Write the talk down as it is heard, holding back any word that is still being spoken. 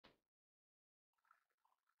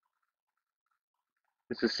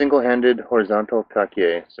This is single-handed horizontal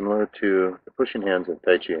kake, similar to the pushing hands of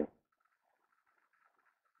Tai Chi.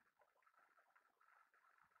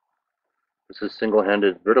 This is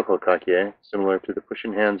single-handed vertical kake, similar to the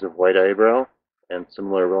pushing hands of White Eyebrow and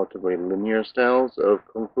similar relatively linear styles of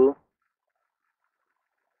Kung Fu.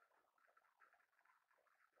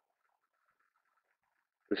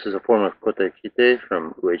 This is a form of kote kite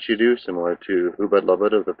from Uechi, similar to hubad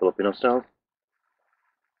labad of the Filipino styles.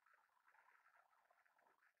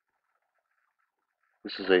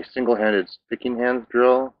 This is a single-handed sticking hands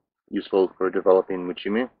drill, useful for developing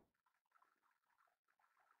muchimi.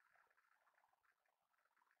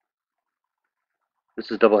 This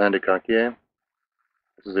is double-handed kake.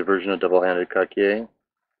 This is a version of double-handed kake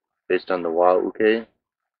based on the wa-uke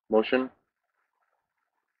motion.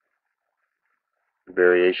 A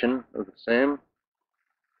variation of the same,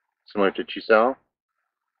 similar to chisao.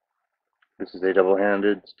 This is a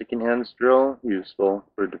double-handed sticking hands drill, useful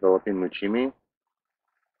for developing muchimi.